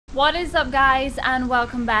What is up, guys, and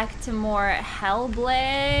welcome back to more Hellblade.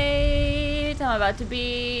 I'm about to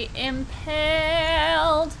be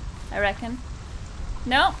impaled, I reckon.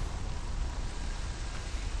 No?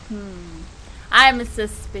 I'm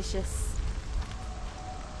suspicious.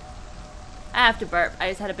 I have to burp. I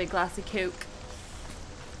just had a big glass of Coke.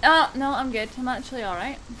 Oh, no, I'm good. I'm actually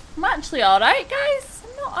alright. I'm actually alright, guys.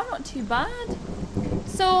 I'm not too bad.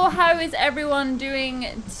 So, how is everyone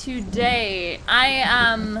doing today? I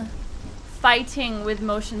am fighting with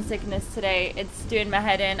motion sickness today. It's doing my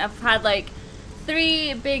head in. I've had like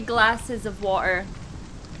 3 big glasses of water.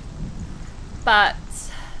 But,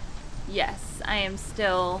 yes, I am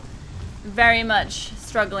still very much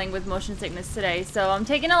struggling with motion sickness today. So, I'm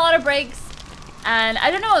taking a lot of breaks. And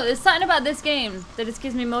I don't know, there's something about this game that just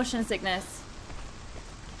gives me motion sickness.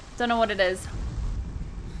 Don't know what it is.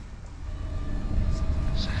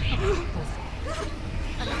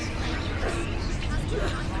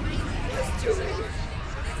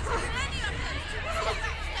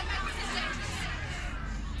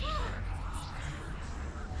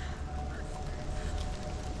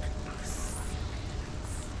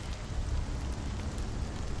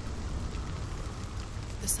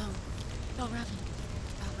 The song.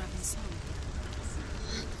 VALRAVN's song.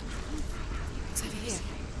 It's over here.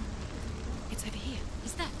 It's over here.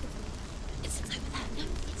 Is that? It's over there. No,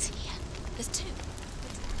 it's here. There's 2.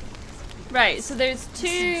 Right, so there's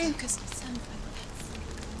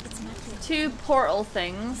two portal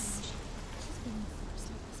things.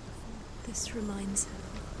 This reminds her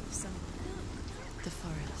of something. The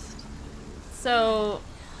forest. So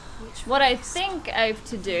what I think I have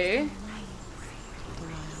to do The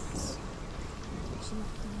wilds.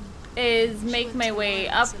 is make my way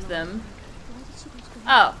up them.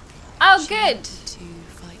 Oh. Oh, good! She wanted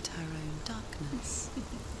to fight her own darkness.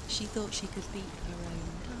 She thought she could beat her own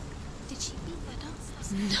darkness. Did she beat the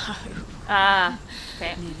darkness? No. Ah,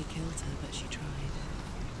 okay. Nearly killed her, but she tried.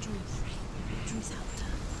 Druth helped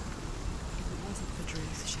her. If it wasn't for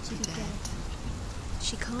Druth, she'd be dead.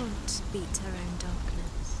 She can't beat her own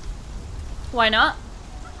darkness. Why not?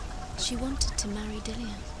 She wanted to marry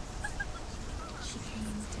Dillian. She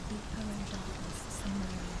came to beat her own darkness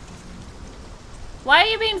somewhere. Why are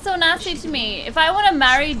you being so nasty to me? If I want to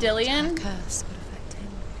marry Her Dillian, curse would affect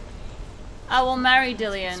him. I will marry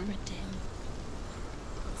Dillian. Spread to him.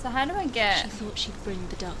 So how do I She get... thought she'd bring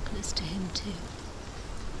the darkness to him too.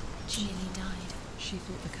 She nearly died. She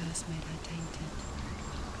thought the curse made her tainted.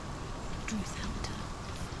 Druth helped her.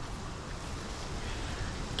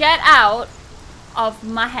 Get out of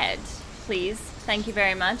my head, please. Thank you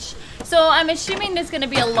very much. So I'm assuming there's going to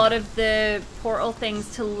be a lot of the portal things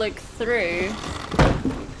to look through.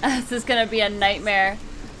 This is going to be a nightmare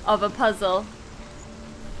of a puzzle.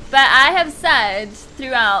 But I have said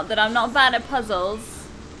throughout that I'm not bad at puzzles.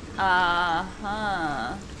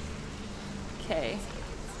 Okay.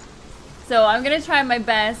 So I'm going to try my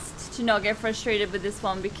best to not get frustrated with this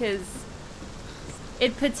one because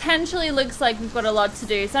it potentially looks like we've got a lot to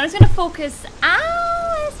do. So I'm just going to focus...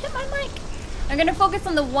 Ow! I just hit my mic. I'm going to focus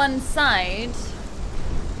on the one side.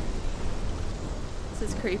 This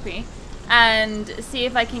is creepy. And see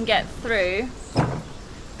if I can get through.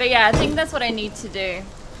 But yeah, I think that's what I need to do.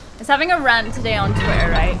 I was having a rant today on Twitter,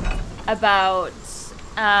 right? About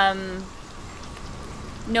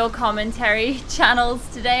no commentary channels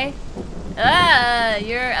today. Ah,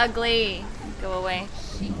 you're ugly. Go away.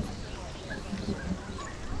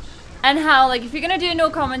 And how, like, if you're gonna do a no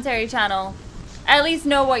commentary channel, at least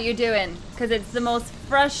know what you're doing, because it's the most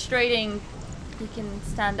frustrating. You can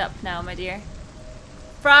stand up now, my dear.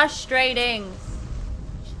 Frustrating.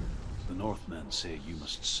 The Northmen say you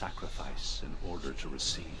must sacrifice in order to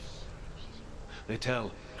receive. They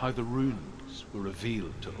tell how the runes were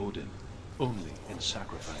revealed to Odin only in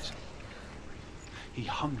sacrificing. He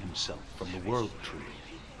hung himself from the world tree,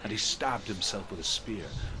 and he stabbed himself with a spear,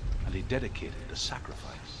 and he dedicated the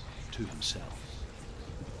sacrifice to himself.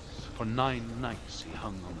 For 9 nights he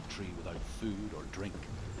hung on the tree without food or drink,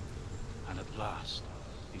 and at last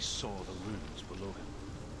he saw the runes below him.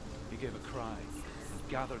 He gave a cry and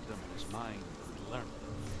gathered them in his mind and learnt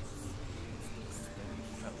them. Then he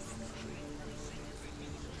fell from the tree.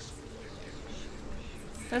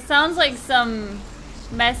 That sounds like some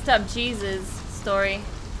messed up Jesus story.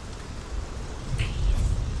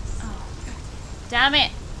 Oh, damn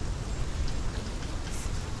it.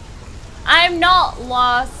 I'm not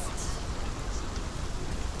lost.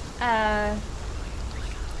 I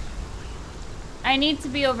need to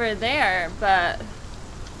be over there, but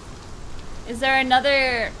is there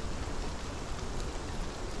another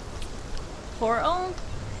portal?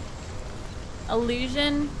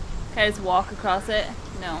 Illusion? Can I just walk across it?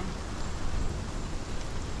 No.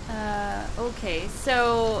 Okay,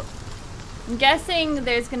 so I'm guessing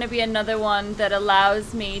there's gonna be another one that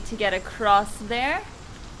allows me to get across there.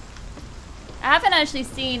 I haven't actually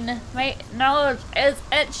seen, my knowledge is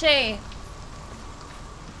itchy.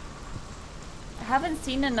 I haven't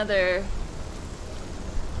seen another.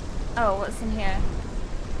 Oh, what's in here?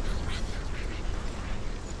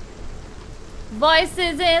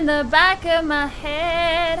 Voices in the back of my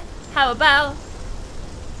head. How about?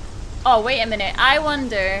 Oh, wait a minute. I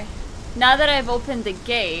wonder, now that I've opened the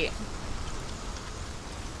gate,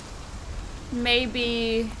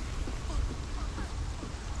 maybe...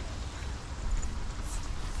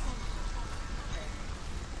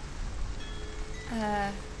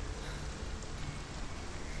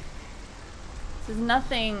 There's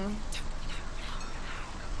nothing...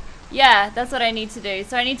 Yeah, that's what I need to do.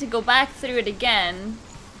 So I need to go back through it again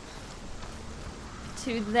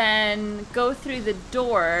to then go through the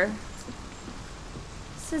door.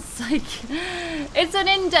 This is like... It's an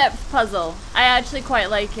in-depth puzzle. I actually quite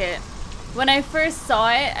like it. When I first saw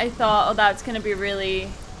it, I thought, oh, that's gonna be really...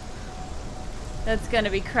 That's gonna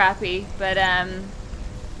be crappy. But, I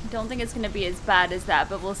don't think it's gonna be as bad as that,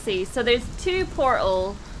 but we'll see. So there's two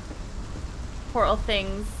portal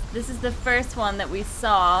things. This is the first one that we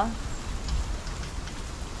saw.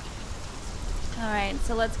 Alright,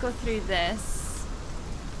 so let's go through this.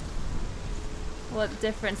 What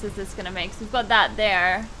difference is this gonna make? So we've got that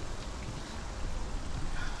there.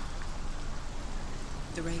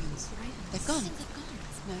 The ravens. They've gone. They've gone.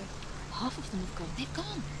 No. Half of them have gone. They've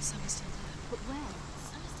gone. Some are still there. But where?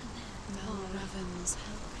 Some are still there. VALRAVN's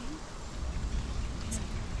helping?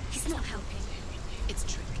 He's not helping. It's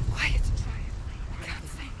tricky. Quiet. I can't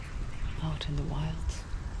think. Out in the wilds,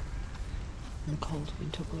 in the cold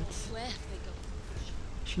winter woods, Where have they gone?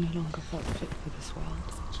 she no longer felt fit for this world.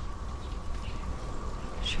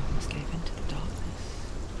 She almost gave in to the darkness.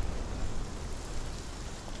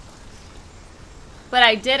 But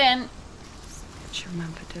I didn't. She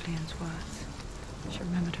remembered Dillian's words. She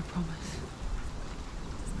remembered her promise.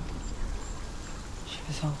 She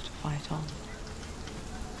resolved to fight on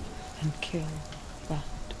and kill that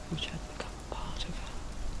which had become part of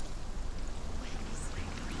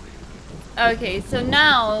her. Okay, so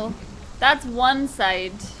now that's one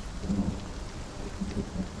side.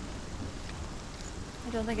 I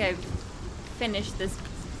don't think I've finished this.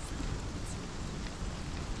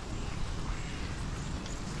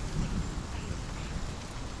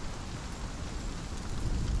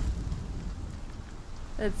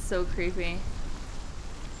 That's so creepy.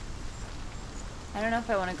 I don't know if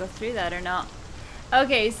I want to go through that or not.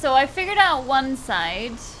 Okay, so I figured out one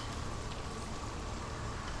side.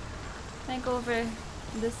 Can I go over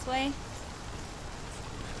this way?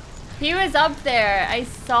 He was up there. I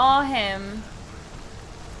saw him.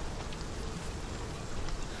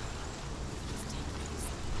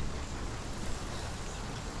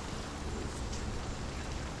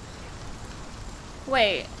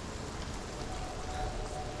 Wait.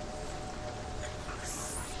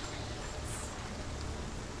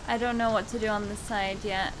 I don't know what to do on this side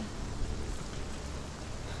yet.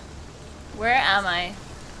 Where am I?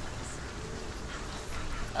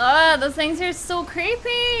 Oh, those things are so creepy.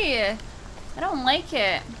 I don't like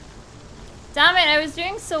it. Damn it, I was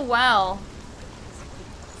doing so well.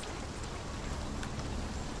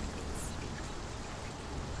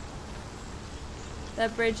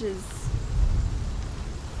 That bridge is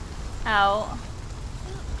out.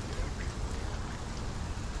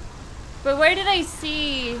 But where did I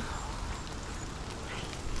see?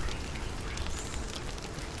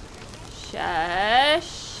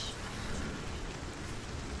 Shush.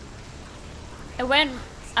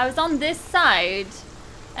 I was on this side,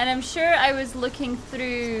 and I'm sure I was looking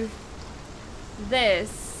through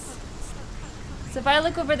this. So if I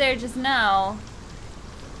look over there just now,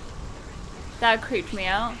 that creeped me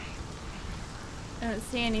out. I don't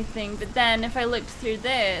see anything, but then if I looked through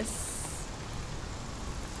this,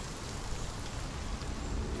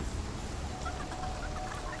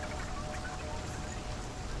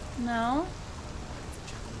 no.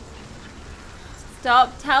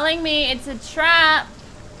 Stop telling me it's a trap.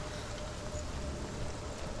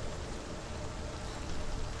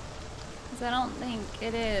 Because I don't think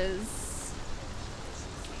it is.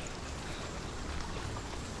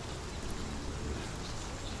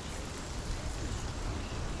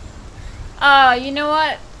 Oh, you know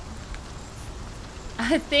what?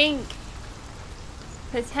 I think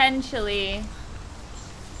potentially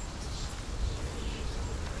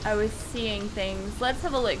I was seeing things. Let's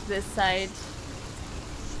have a look this side.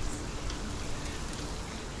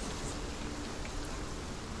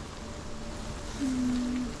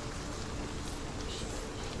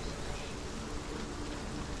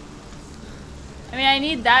 I mean, I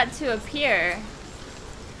need that to appear.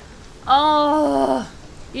 Oh,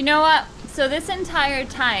 you know what? So this entire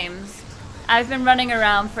time, I've been running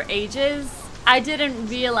around for ages. I didn't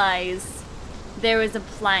realize there was a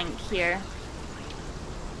plank here.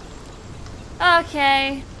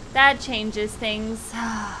 Okay, that changes things.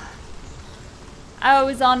 I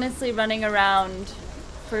was honestly running around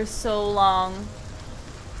for so long,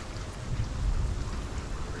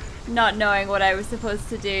 not knowing what I was supposed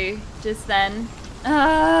to do just then.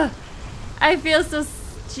 I feel so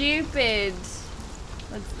stupid.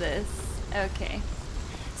 What's this? Okay.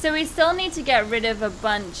 So we still need to get rid of a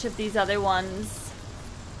bunch of these other ones.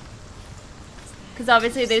 Because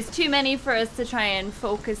obviously there's too many for us to try and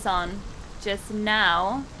focus on just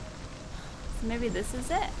now. So maybe this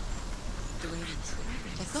is it. The ravens.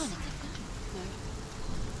 They've gone. No.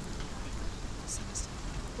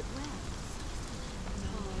 But where?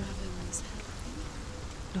 VALRAVN's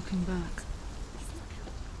helping. Looking back,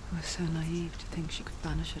 I was so naive to think she could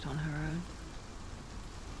banish it on her own.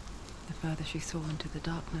 The further she saw into the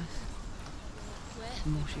darkness, the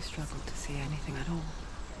more she struggled to see anything at all.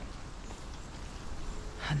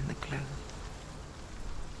 And the gloom,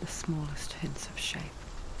 the smallest hints of shape,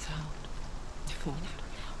 sound, thought,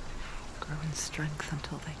 grew in strength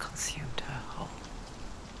until they consumed her whole.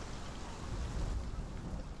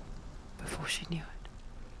 Before she knew it,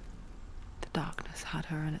 the darkness had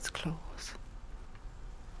her in its claws.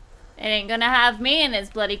 It ain't gonna have me in its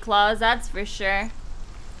bloody claws, that's for sure.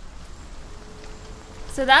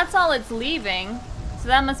 So that's all it's leaving. So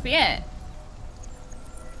that must be it.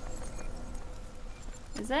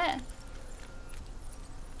 Is it?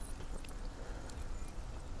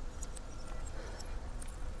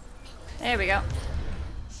 There we go.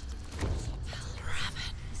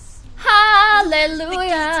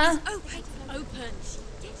 Hallelujah! Open. She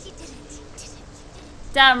did it.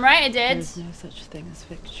 Damn right I did. There is no such thing as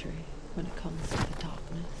victory when it comes to the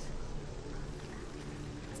darkness.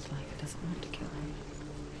 It's like it doesn't want to kill her.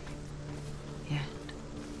 Yet,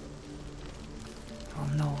 it will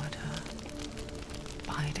gnaw at her,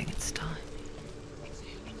 biding its time.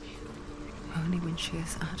 Only when she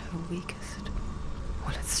is at her weakest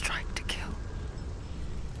will it strike to kill.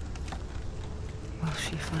 Will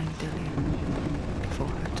she find Dillian before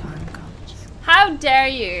her time comes? How dare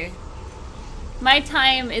you? My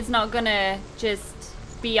time is not gonna just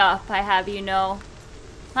be up, I have you know.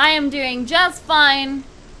 I am doing just fine.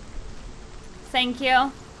 Thank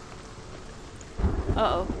you.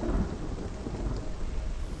 Uh-oh.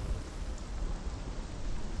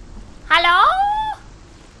 Hello?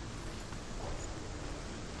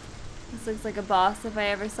 This looks like a boss if I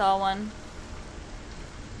ever saw one.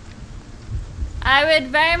 I would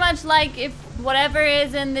very much like if whatever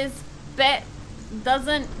is in this bit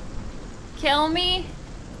doesn't kill me,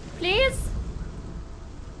 please.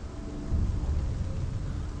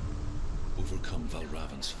 Overcome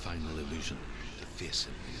VALRAVN's final illusion to face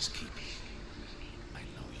him in his keep. I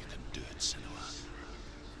know you can do it, Senua.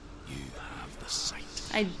 You have the sight.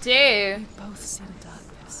 I do. Both see the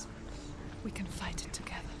darkness. We can fight it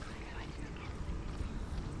together.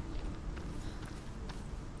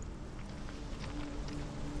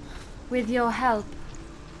 With your help,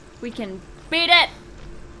 we can beat it.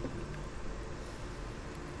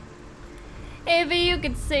 If you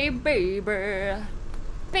could say, baby,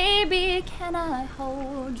 baby, can I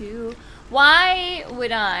hold you? Why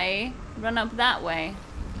would I run up that way?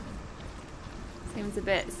 Seems a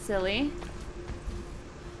bit silly.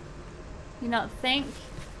 You not think?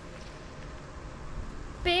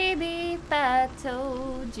 Baby, if I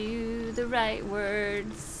told you the right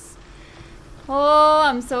words. Oh,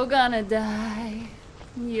 I'm so gonna die.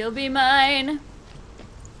 You'll be mine.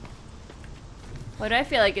 Why do I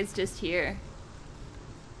feel like it's just here?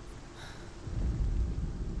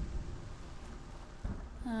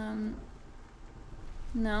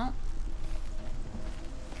 No.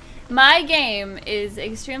 My game is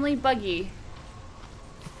extremely buggy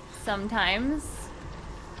sometimes.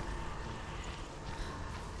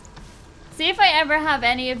 See if I ever have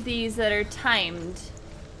any of these that are timed.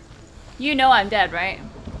 You know I'm dead, right?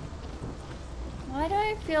 Why do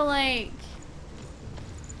I feel like...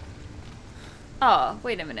 Oh,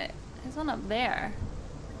 wait a minute. There's one up there.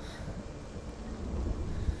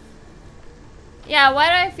 Yeah, why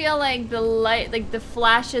do I feel like the light, like the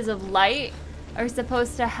flashes of light are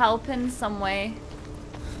supposed to help in some way?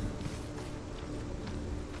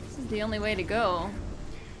 This is the only way to go.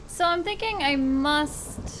 So I'm thinking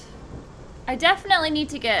I definitely need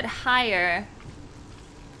to get higher.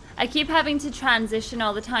 I keep having to transition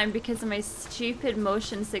all the time because of my stupid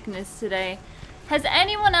motion sickness today. Has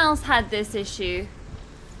anyone else had this issue?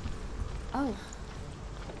 Oh.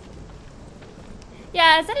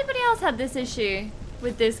 Yeah, has anybody else had this issue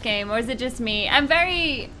with this game, or is it just me? I'm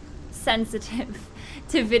very sensitive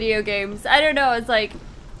to video games. I don't know, it's like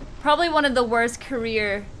probably one of the worst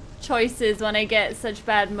career choices when I get such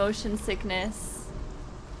bad motion sickness.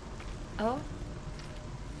 Oh.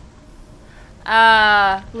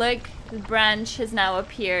 Look, the branch has now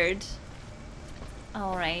appeared.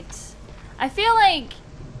 Alright. I feel like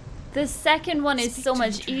the second one is so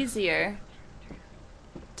much easier.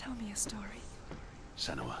 Tell me a story.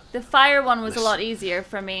 Senua, The fire one was a listen. lot easier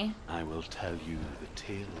for me. I will tell you the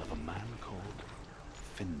tale of a man called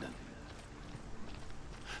Findan.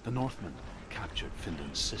 The Northmen captured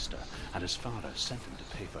Findan's sister, and his father sent him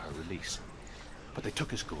to pay for her release. But they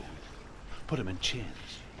took his gold, put him in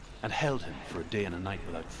chains, and held him for a day and a night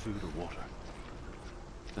without food or water.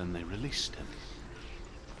 Then they released him.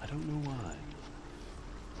 I don't know why.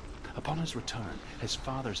 Upon his return, his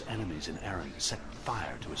father's enemies in Erin set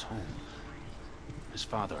fire to his home. His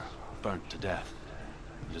father burnt to death,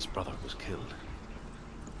 and his brother was killed.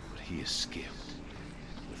 But he escaped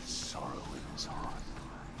with sorrow in his heart.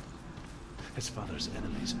 His father's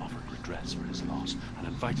enemies offered redress for his loss and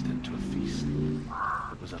invited him to a feast.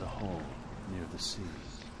 It was at a hall near the sea.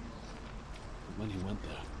 But when he went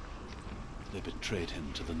there, they betrayed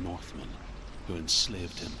him to the Northmen, who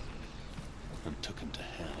enslaved him and took him to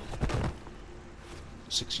hell.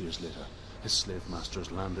 6 years later, his slave masters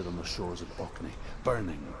landed on the shores of Orkney,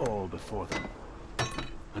 burning all before them.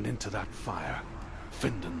 And into that fire,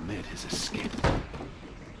 Findan made his escape.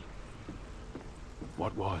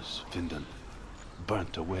 What was Findan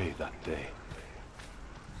burnt away that day.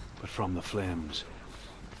 But from the flames,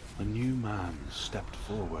 a new man stepped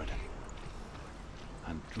forward,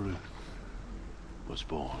 and Druth was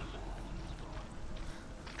born.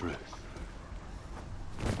 Druth,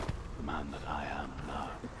 the man that I am now.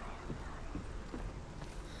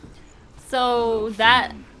 So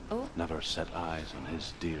that... Oh. Never set eyes on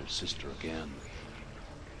his dear sister again.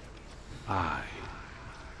 I,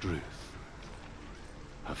 Druth,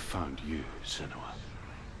 have found you, Senua.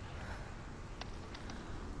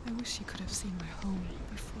 I wish you could have seen my home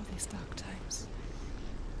before these dark times.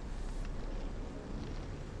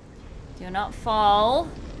 Do not fall.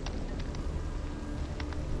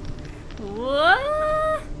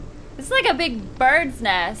 What? This is like a big bird's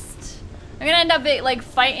nest. I'm gonna end up like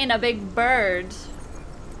fighting a big bird.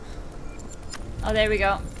 Oh, there we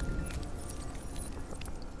go.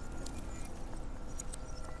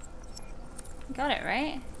 Got it,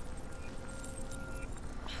 right?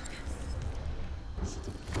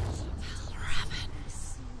 VALRAVN.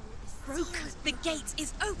 Broke. The gate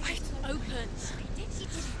is open. Open.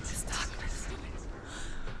 This darkness.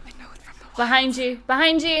 I know it from the wild. Behind you.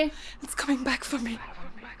 Behind you. It's coming back for me.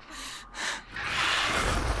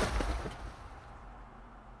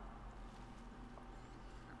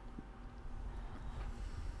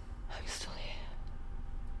 I'm still here.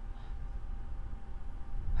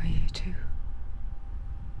 Are you too?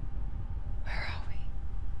 Where are we?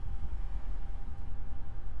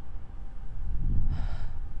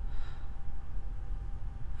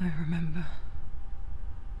 I remember.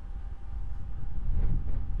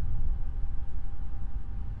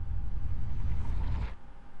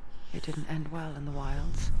 It didn't end well in the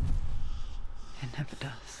wilds. It never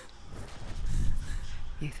does.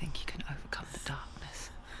 You think you can overcome the darkness,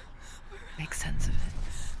 make sense of it,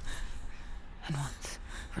 and once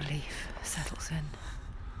relief settles in,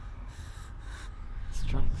 it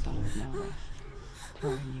strikes out of nowhere,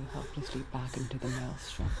 throwing you helplessly back into the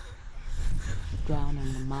maelstrom,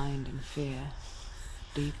 drowning the mind in fear,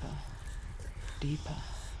 deeper, deeper,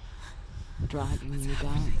 dragging you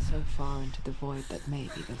down so far into the void that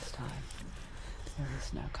maybe this time there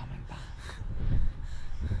is no coming back.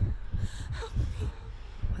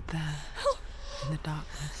 But there, in the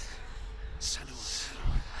darkness, Senua,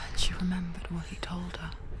 and she remembered what he told her.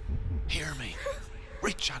 hear me.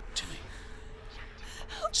 Reach out to me.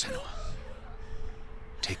 Senua,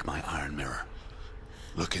 take my iron mirror.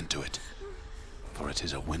 Look into it, for it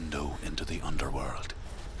is a window into the underworld.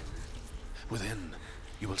 Within,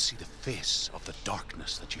 you will see the face of the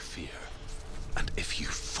darkness that you fear. And if you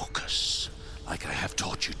focus, like I have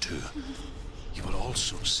taught you to, you will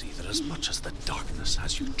also see that as much as the darkness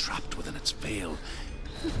has you trapped within its veil,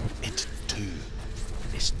 it too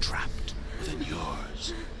is trapped within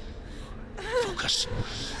yours. Focus.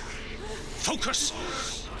 Focus!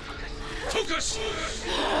 Focus!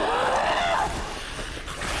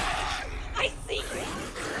 I see you.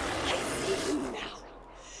 I see you now.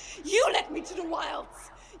 into the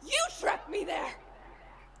wilds. You trapped me there.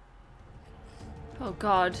 Oh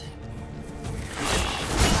God.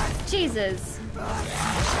 Jesus.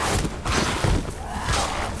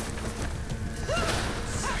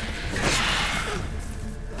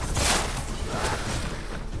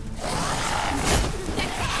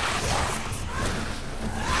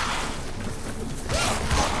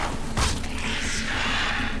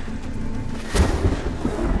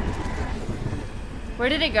 Where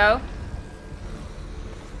did it go?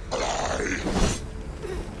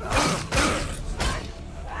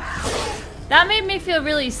 That made me feel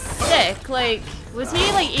really sick. Like, was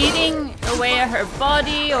he like eating away at her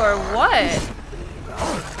body or what?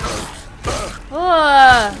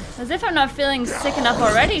 Ugh, as if I'm not feeling sick enough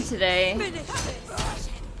already today.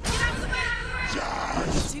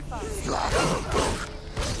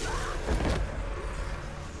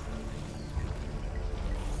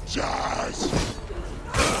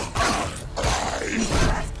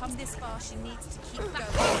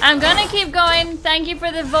 I'm gonna keep going. Thank you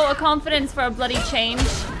for the vote of confidence for a bloody change.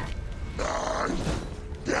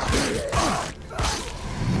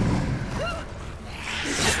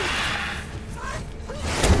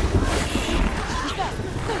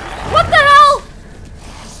 What the hell?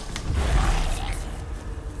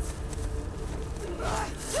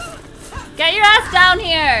 Get your ass down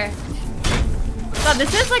here. God,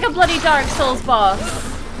 this is like a bloody Dark Souls boss.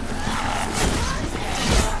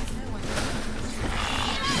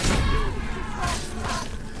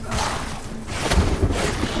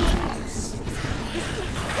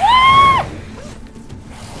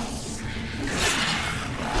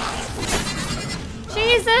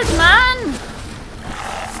 Jesus, man!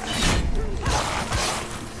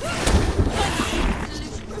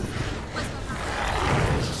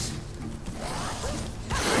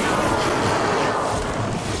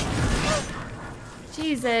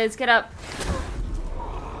 Jesus, get up.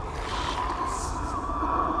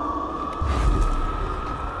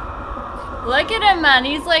 Look at him, man.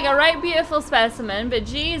 He's like a right beautiful specimen, but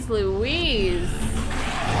geez Louise.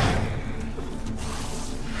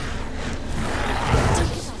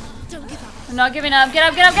 I'm not giving up. Get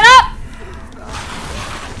up, get up, get up!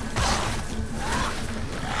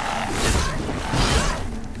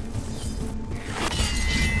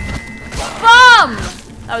 Boom!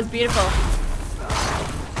 That was beautiful.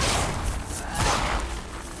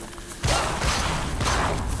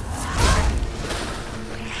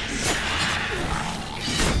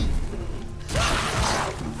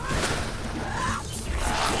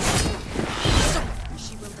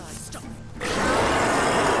 She will die. Stop.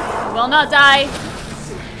 Will not die.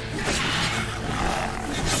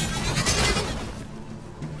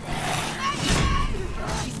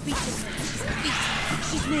 She's beaten.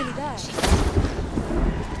 She's beaten. She's nearly there.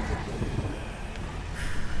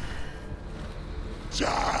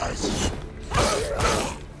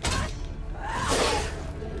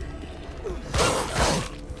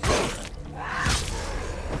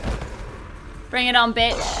 Bring it on,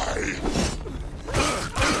 bitch.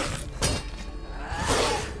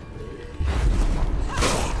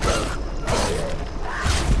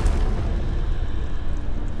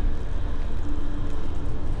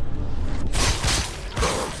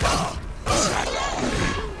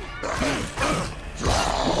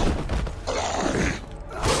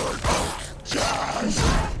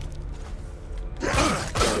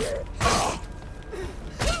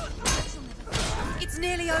 It's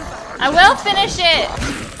nearly over. I will finish it.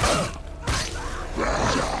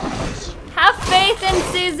 Have faith in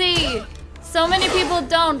Suzy. So many people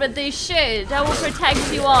don't, but they should. I will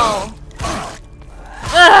protect you all.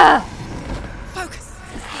 Ugh. Focus.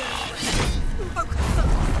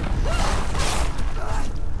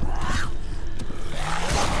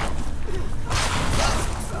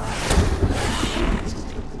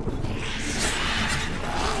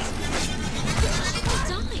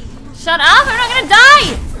 Shut up! I'm not gonna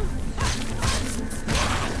die!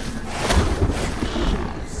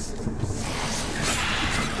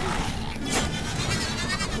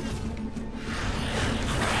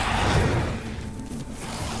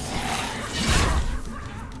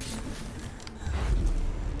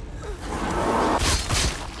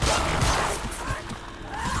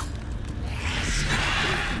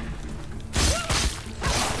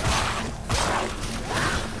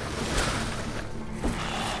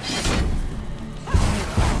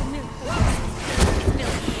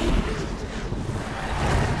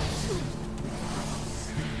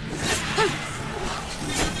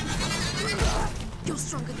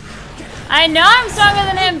 I know I'm stronger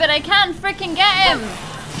than him, but I can't freaking get him.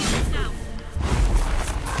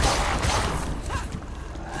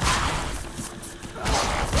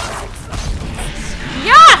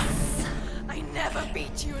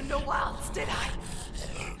 in the wilds, did I?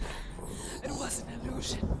 It was an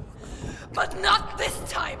illusion. But not this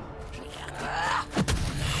time!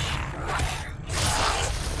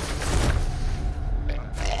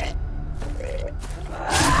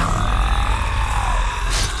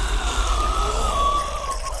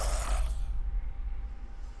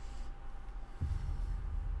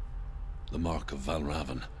 The mark of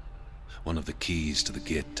VALRAVN. One of the keys to the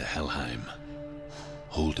gate to Helheim.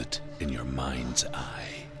 Hold it in your mind's eye.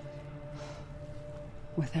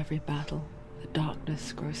 With every battle, the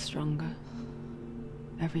darkness grows stronger.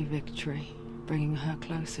 Every victory bringing her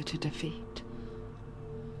closer to defeat.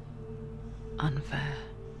 Unfair,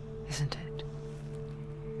 isn't it?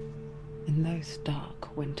 In those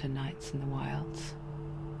dark winter nights in the wilds,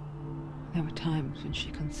 there were times when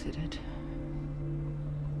she considered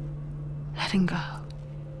letting go.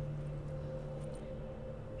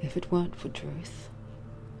 If it weren't for Druth,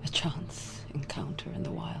 a chance encounter in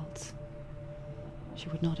the wilds, she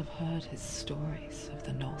would not have heard his stories of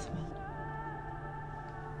the Northmen.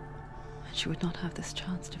 And she would not have this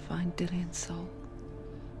chance to find Dillion's soul.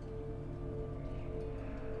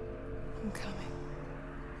 I'm coming.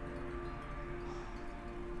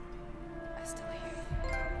 I still hear you.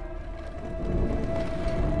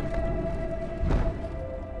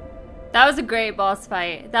 That was a great boss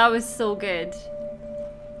fight. That was so good.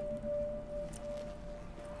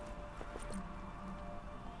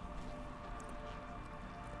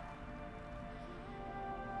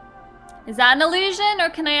 Is that an illusion, or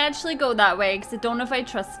can I actually go that way? Because I don't know if I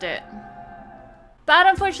trust it. But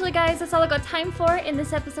unfortunately, guys, that's all I got time for in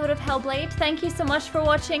this episode of Hellblade. Thank you so much for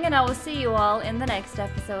watching, and I will see you all in the next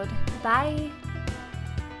episode. Bye!